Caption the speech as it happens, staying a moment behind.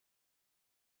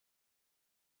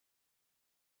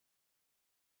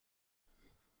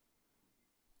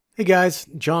Hey guys,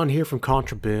 John here from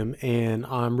CONTRABIM, and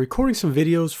I'm recording some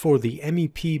videos for the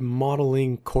MEP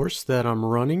modeling course that I'm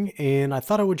running, and I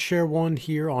thought I would share one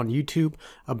here on YouTube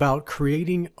about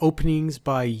creating openings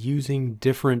by using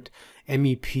different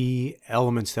MEP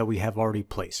elements that we have already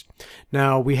placed.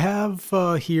 Now we have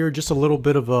here just a little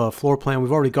bit of a floor plan.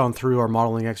 We've already gone through our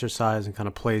modeling exercise and kind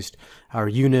of placed our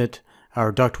unit,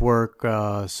 our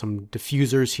ductwork, some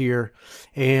diffusers here.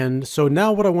 And so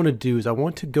now what I want to do is I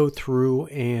want to go through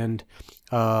and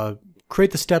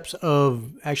create the steps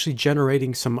of actually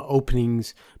generating some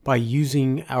openings by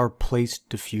using our placed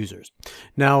diffusers.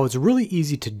 Now it's really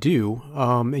easy to do,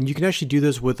 and you can actually do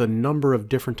this with a number of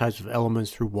different types of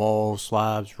elements through walls,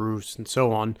 slabs, roofs, and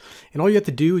so on. And all you have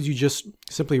to do is you just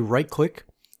simply right click,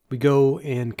 we go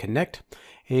and connect,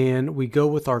 and we go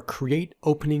with our create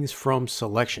openings from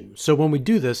selection. So when we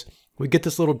do this, we get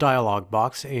this little dialog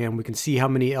box and we can see how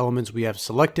many elements we have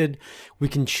selected. We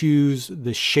can choose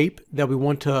the shape that we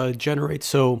want to generate.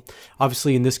 So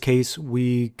obviously in this case,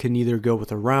 we can either go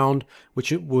with a round,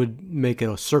 which it would make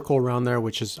a circle around there,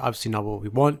 which is obviously not what we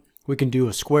want. We can do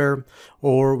a square,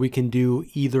 or we can do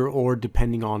either or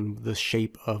depending on the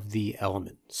shape of the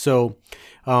element. So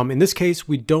in this case,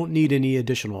 we don't need any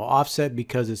additional offset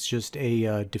because it's just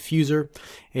a diffuser.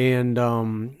 And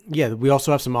yeah, we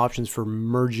also have some options for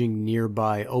merging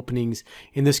nearby openings.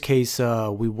 In this case,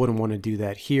 we wouldn't want to do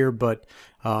that here, but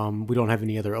we don't have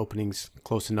any other openings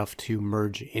close enough to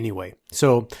merge anyway.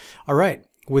 So, all right.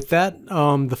 With that,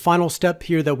 the final step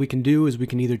here that we can do is we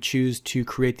can either choose to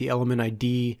create the element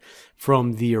ID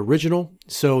from the original.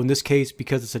 So in this case,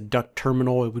 because it's a duct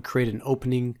terminal, it would create an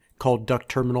opening called duct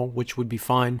terminal, which would be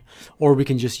fine. Or we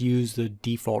can just use the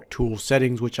default tool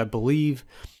settings, which I believe,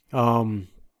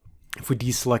 if we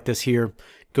deselect this here,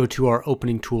 go to our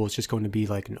opening tool, it's just going to be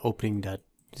like an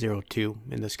opening.02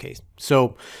 in this case.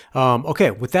 So,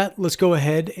 okay, with that, let's go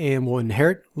ahead and we'll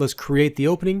inherit. Let's create the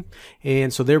opening.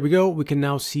 And so there we go. We can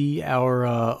now see our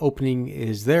opening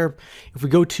is there. If we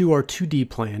go to our 2D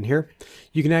plan here,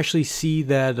 you can actually see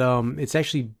that it's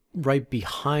actually right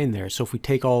behind there. So if we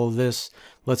take all of this,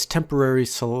 let's temporarily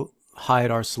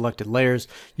hide our selected layers.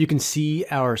 You can see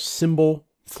our symbol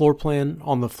floor plan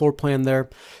on the floor plan there.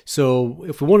 So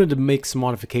if we wanted to make some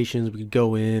modifications, we could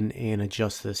go in and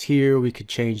adjust this here. We could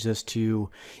change this to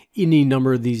any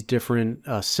number of these different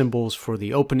symbols for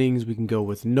the openings. We can go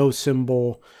with no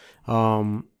symbol.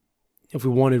 If we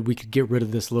wanted, we could get rid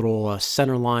of this little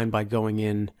center line by going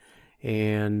in,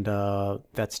 and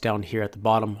that's down here at the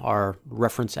bottom, our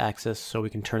reference axis. So we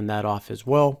can turn that off as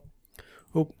well.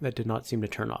 Oh, that did not seem to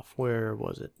turn off. Where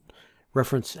was it?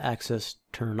 Reference axis,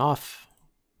 turn off.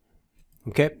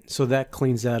 Okay, so that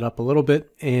cleans that up a little bit,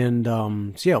 and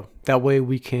so yeah, that way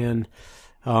we can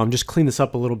just clean this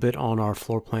up a little bit on our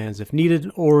floor plans if needed,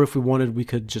 or if we wanted, we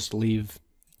could just leave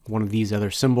one of these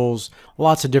other symbols.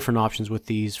 Lots of different options with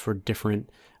these for different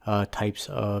types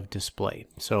of display.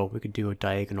 So we could do a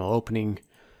diagonal opening.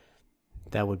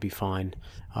 That would be fine.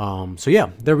 So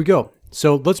yeah, there we go.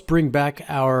 So let's bring back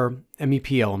our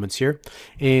MEP elements here,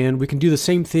 and we can do the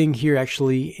same thing here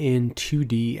actually in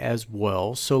 2D as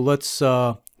well. So let's,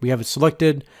 we have it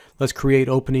selected, let's create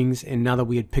openings, and now that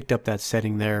we had picked up that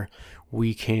setting there,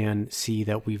 we can see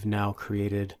that we've now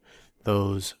created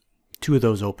those two of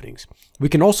those openings. We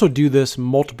can also do this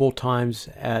multiple times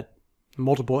at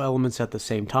multiple elements at the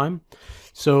same time.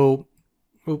 So,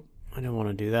 oh, I don't want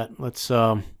to do that. Let's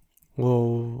do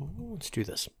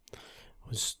this.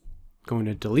 Let's going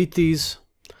to delete these.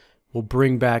 We'll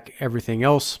bring back everything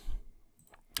else.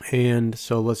 And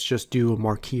so let's just do a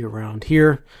marquee around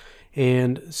here.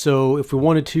 And so if we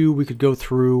wanted to, we could go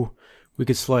through, we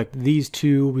could select these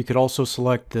two. We could also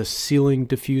select the ceiling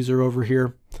diffuser over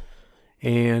here.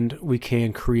 And we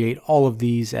can create all of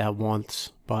these at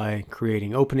once by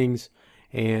creating openings.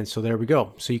 And so there we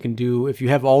go. So you can do, if you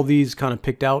have all these kind of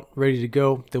picked out, ready to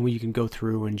go, then you can go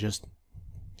through and just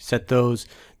set those.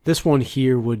 This one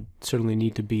here would certainly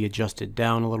need to be adjusted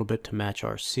down a little bit to match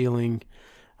our ceiling.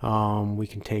 We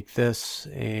can take this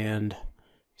and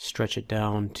stretch it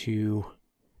down to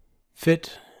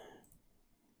fit.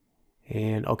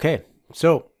 And okay,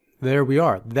 so there we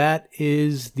are. That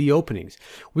is the openings.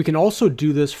 We can also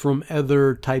do this from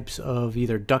other types of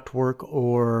either ductwork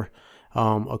or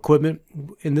equipment.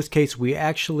 In this case, we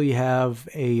actually have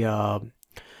a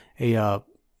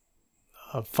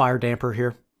fire damper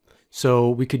here. So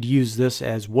we could use this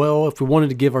as well. If we wanted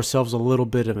to give ourselves a little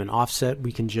bit of an offset,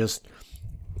 we can just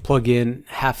plug in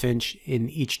 1/2 inch in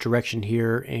each direction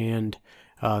here and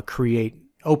create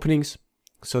openings.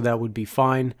 So that would be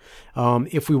fine.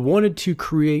 If we wanted to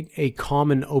create a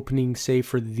common opening, say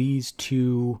for these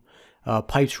two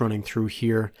pipes running through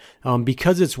here.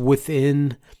 Because it's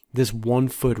within this 1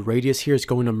 foot radius here, it's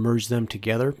going to merge them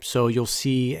together. So you'll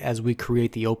see as we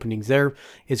create the openings there,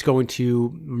 it's going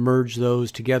to merge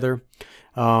those together.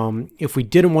 If we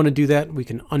didn't want to do that, we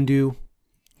can undo,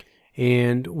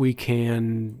 and we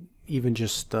can even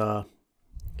just,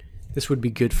 this would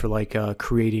be good for like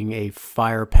creating a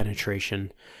fire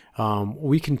penetration.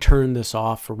 We can turn this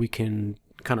off, or we can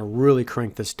kind of really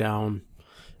crank this down,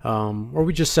 or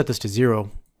we just set this to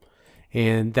 0,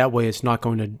 and that way it's not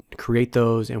going to create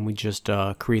those, and we just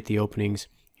create the openings.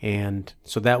 And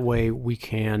so that way we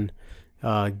can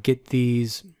get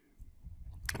these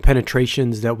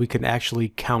penetrations that we can actually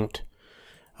count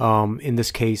in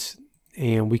this case,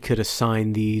 and we could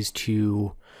assign these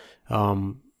to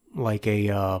like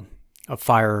a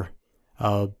fire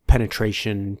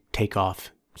penetration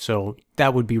takeoff. So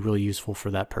that would be really useful for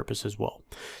that purpose as well.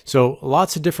 So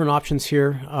lots of different options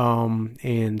here.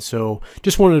 And so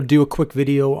just wanted to do a quick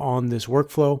video on this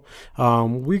workflow.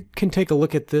 We can take a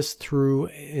look at this through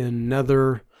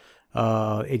another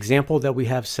example that we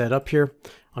have set up here.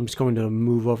 I'm just going to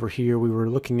move over here. We were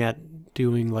looking at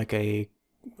doing like a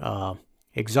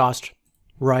exhaust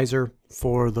riser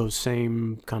for those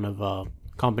same kind of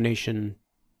combination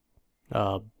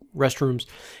restrooms.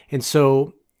 And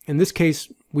so in this case,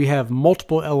 we have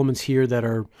multiple elements here that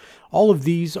are, all of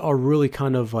these are really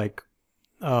kind of like,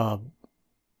 they're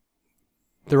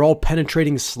all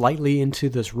penetrating slightly into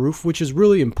this roof, which is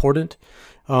really important.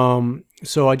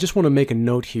 So I just want to make a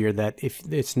note here that if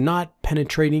it's not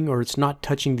penetrating or it's not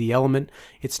touching the element,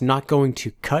 it's not going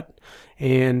to cut.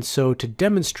 And so to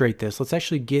demonstrate this, let's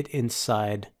actually get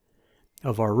inside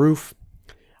of our roof.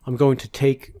 I'm going to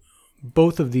take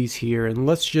both of these here, and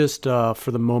let's just,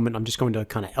 for the moment, I'm just going to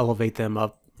kind of elevate them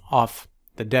up off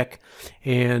the deck.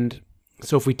 And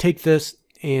so if we take this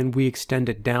and we extend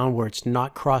it down where it's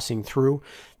not crossing through,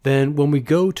 then when we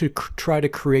go to try to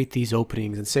create these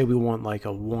openings, and say we want like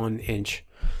a 1 inch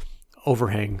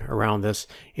overhang around this,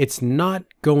 it's not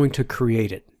going to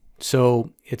create it.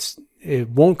 So it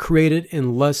won't create it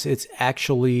unless it's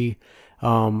actually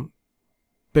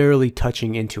barely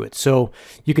touching into it. So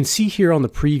you can see here on the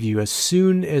preview, as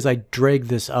soon as I drag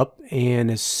this up, and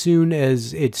as soon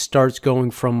as it starts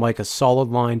going from like a solid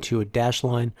line to a dashed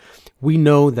line, we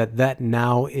know that that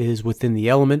now is within the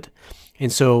element. And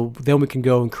so then we can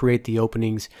go and create the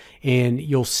openings, and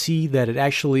you'll see that it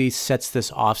actually sets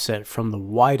this offset from the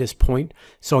widest point.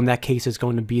 So in that case, it's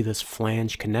going to be this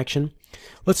flange connection.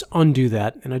 Let's undo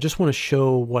that, and I just want to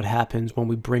show what happens when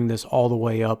we bring this all the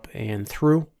way up and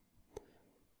through.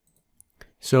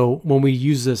 So when we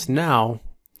use this now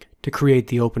to create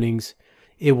the openings,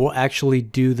 it will actually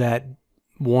do that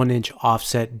 1 inch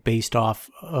offset based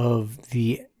off of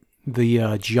the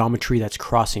geometry that's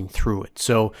crossing through it.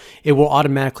 So it will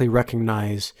automatically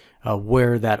recognize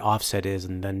where that offset is,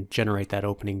 and then generate that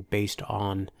opening based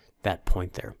on that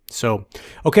point there. So,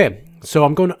 okay, so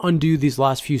I'm going to undo these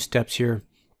last few steps here.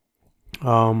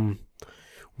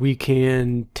 We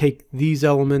can take these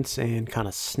elements and kind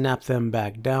of snap them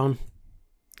back down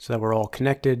so that we're all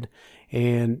connected.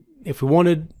 And if we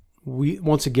wanted,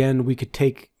 once again, we could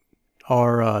take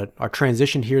our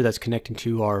transition here that's connecting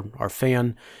to our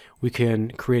fan. We can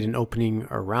create an opening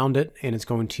around it, and it's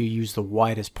going to use the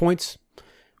widest points,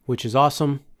 which is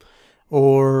awesome.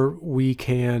 Or we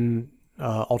can,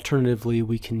 alternatively,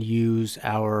 we can use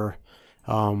our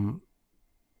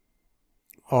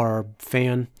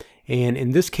fan. And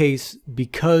in this case,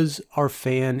 because our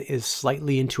fan is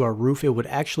slightly into our roof, it would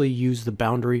actually use the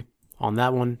boundary on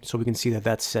that one. So we can see that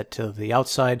that's set to the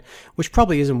outside, which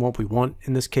probably isn't what we want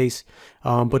in this case.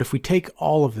 But if we take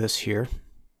all of this here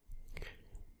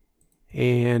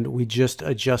and we just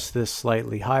adjust this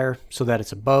slightly higher so that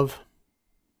it's above.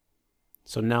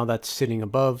 So now that's sitting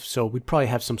above. So we'd probably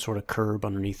have some sort of curb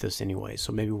underneath this anyway.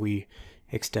 So maybe we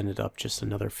extend it up just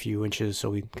another few inches so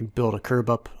we can build a curb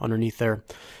up underneath there.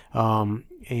 And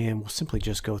we'll simply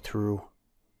just go through,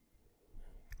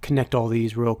 connect all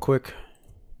these real quick.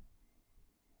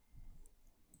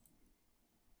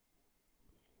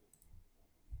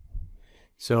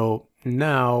 So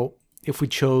now if we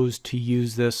chose to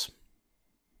use this,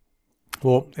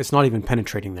 well, it's not even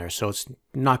penetrating there, so it's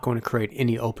not going to create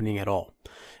any opening at all.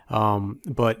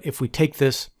 But if we take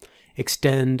this,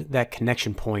 extend that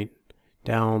connection point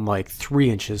down like 3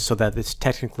 inches so that it's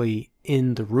technically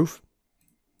in the roof.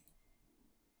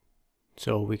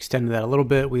 So we extended that a little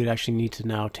bit. We'd actually need to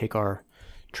now take our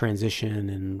transition,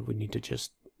 and we need to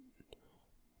just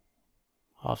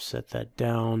offset that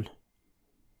down.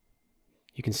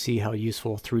 You can see how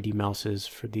useful 3D mouse is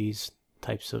for these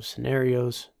types of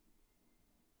scenarios.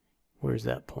 Where's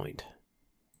that point?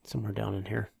 somewhere down in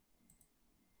here.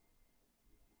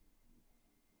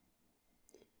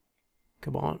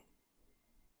 Come on.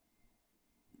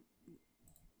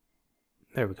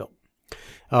 There we go.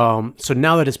 So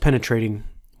now that it's penetrating,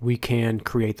 we can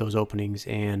create those openings,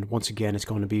 and once again it's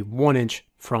going to be 1 inch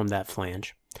from that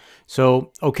flange.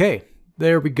 So okay,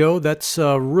 there we go. That's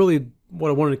really what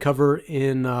I wanted to cover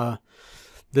in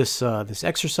this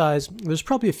exercise. There's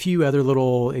probably a few other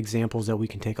little examples that we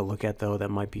can take a look at though that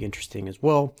might be interesting as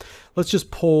well. Let's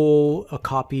just pull a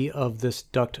copy of this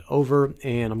duct over,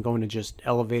 and I'm going to just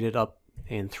elevate it up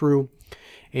and through.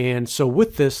 And so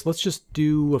with this, let's just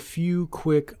do a few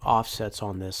quick offsets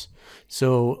on this.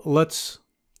 So let's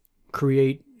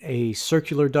create a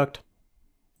circular duct.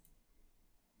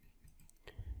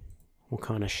 We'll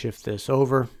kind of shift this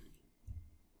over.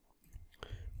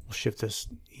 We'll shift this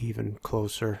even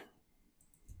closer.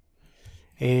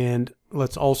 And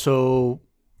let's also,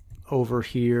 over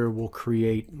here, we'll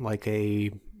create like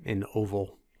an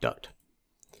oval duct.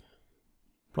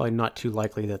 Probably not too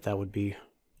likely that that would be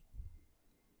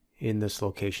in this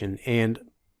location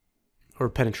or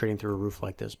penetrating through a roof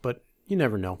like this, but you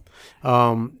never know.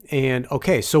 And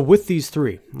okay, so with these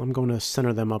three, I'm going to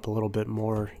center them up a little bit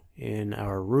more in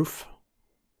our roof.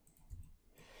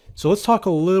 So let's talk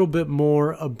a little bit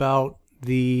more about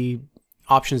the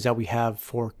options that we have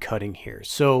for cutting here.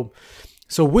 So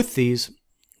with these,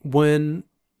 and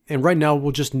right now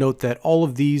we'll just note that all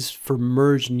of these for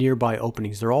merge nearby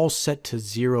openings, they're all set to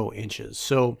 0 inches.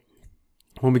 So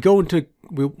when we go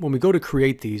to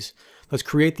create these, let's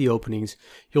create the openings,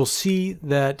 you'll see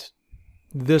that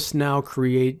this now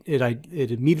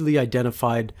it immediately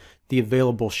identified the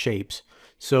available shapes.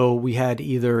 So we had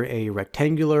either a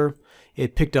rectangular,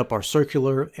 it picked up our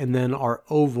circular, and then our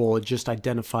oval, it just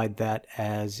identified that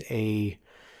as a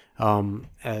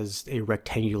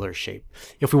rectangular shape.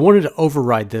 If we wanted to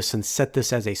override this and set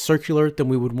this as a circular, then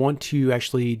we would want to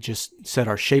actually just set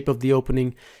our shape of the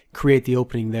opening, create the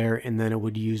opening there, and then it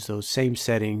would use those same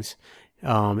settings.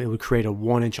 It would create a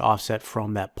 1 inch offset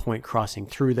from that point crossing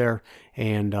through there,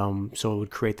 and so it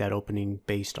would create that opening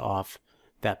based off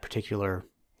that particular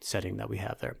setting that we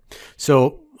have there.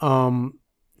 So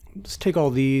let's take all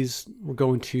these. We're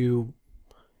going to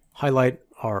highlight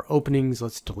our openings.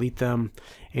 Let's delete them.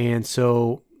 And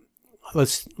so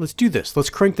let's do this. Let's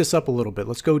crank this up a little bit.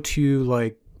 Let's go to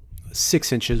like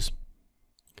 6 inches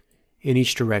in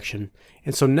each direction.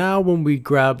 And so now when we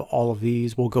grab all of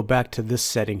these, we'll go back to this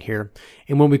setting here.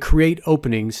 And when we create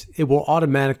openings, it will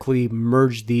automatically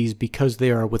merge these because they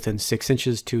are within 6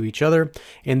 inches to each other.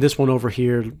 And this one over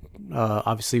here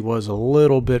obviously was a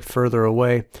little bit further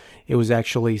away. It was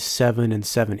actually 7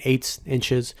 7/8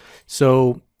 inches.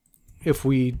 So if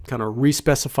we kind of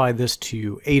respecify this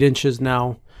to 8 inches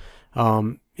now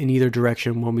in either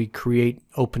direction, when we create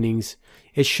openings,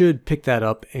 it should pick that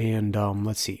up. And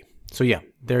let's see. So yeah,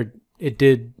 it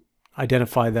did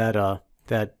identify that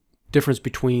that difference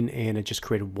between, and it just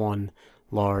created one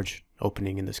large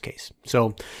opening in this case.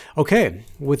 So okay,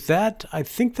 with that, I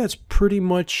think that's pretty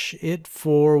much it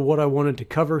for what I wanted to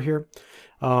cover here.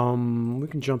 We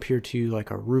can jump here to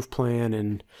like our roof plan,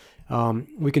 and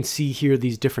we can see here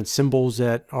these different symbols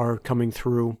that are coming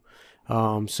through.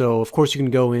 So of course you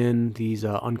can go in these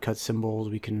uncut symbols.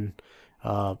 We can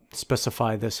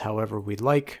specify this however we'd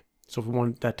like. So if we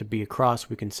want that to be a cross,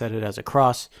 we can set it as a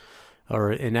cross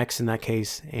or an X in that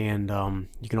case. And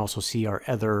you can also see our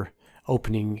other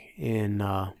opening in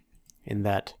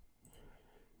that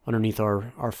underneath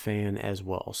our fan as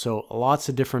well. So lots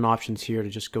of different options here to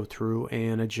just go through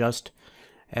and adjust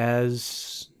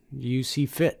as you see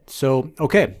fit. So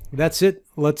okay, that's it.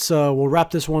 We'll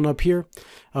wrap this one up here.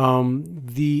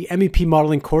 The MEP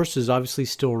modeling course is obviously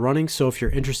still running, so if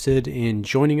you're interested in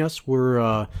joining us,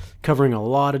 we're covering a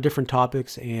lot of different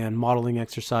topics and modeling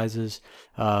exercises.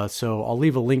 So I'll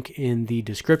leave a link in the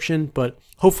description, but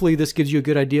hopefully this gives you a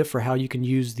good idea for how you can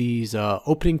use these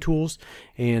opening tools.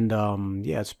 And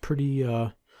yeah, it's pretty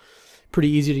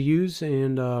easy to ix,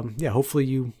 and yeah, hopefully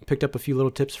you picked up a few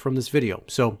little tips from this video.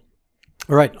 So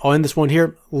all right, I'll end this one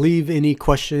here. Leave any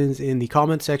questions in the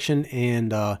comment section,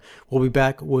 and we'll be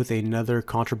back with another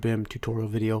CONTRABIM tutorial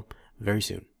video very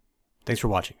soon. Thanks for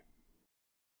watching.